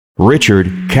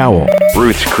Richard Cowell.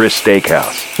 Ruth's Chris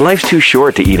Steakhouse. Life's too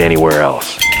short to eat anywhere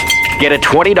else. Get a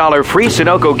 $20 free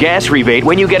Sunoco gas rebate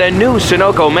when you get a new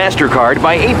Sunoco MasterCard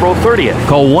by April 30th.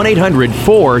 Call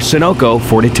 1-800-4-SUNOCO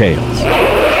for details.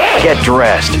 Get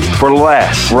dressed for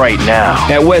less right now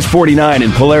At West 49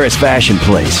 in Polaris Fashion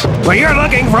Place. When you're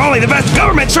looking for only the best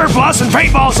government surplus and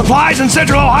paintball supplies in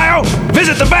Central Ohio,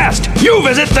 visit the best. You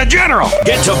visit the General.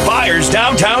 Get to Buyers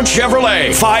Downtown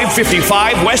Chevrolet,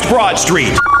 555 West Broad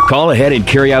Street. Call ahead and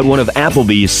carry out one of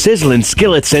Applebee's sizzling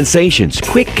skillet sensations.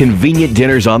 Quick, convenient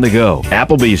dinners on the go.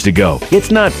 Applebee's to go. It's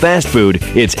not fast food,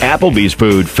 it's Applebee's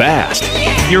food fast.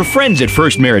 Your friends at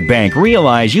First Merit Bank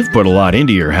realize you've put a lot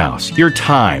into your house. Your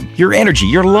time, your energy,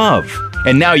 your love.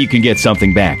 And now you can get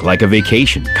something back, like a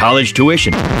vacation, college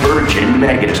tuition. Virgin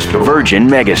Megastore. Virgin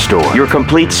Megastore. Your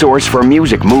complete source for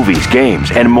music, movies,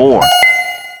 games, and more.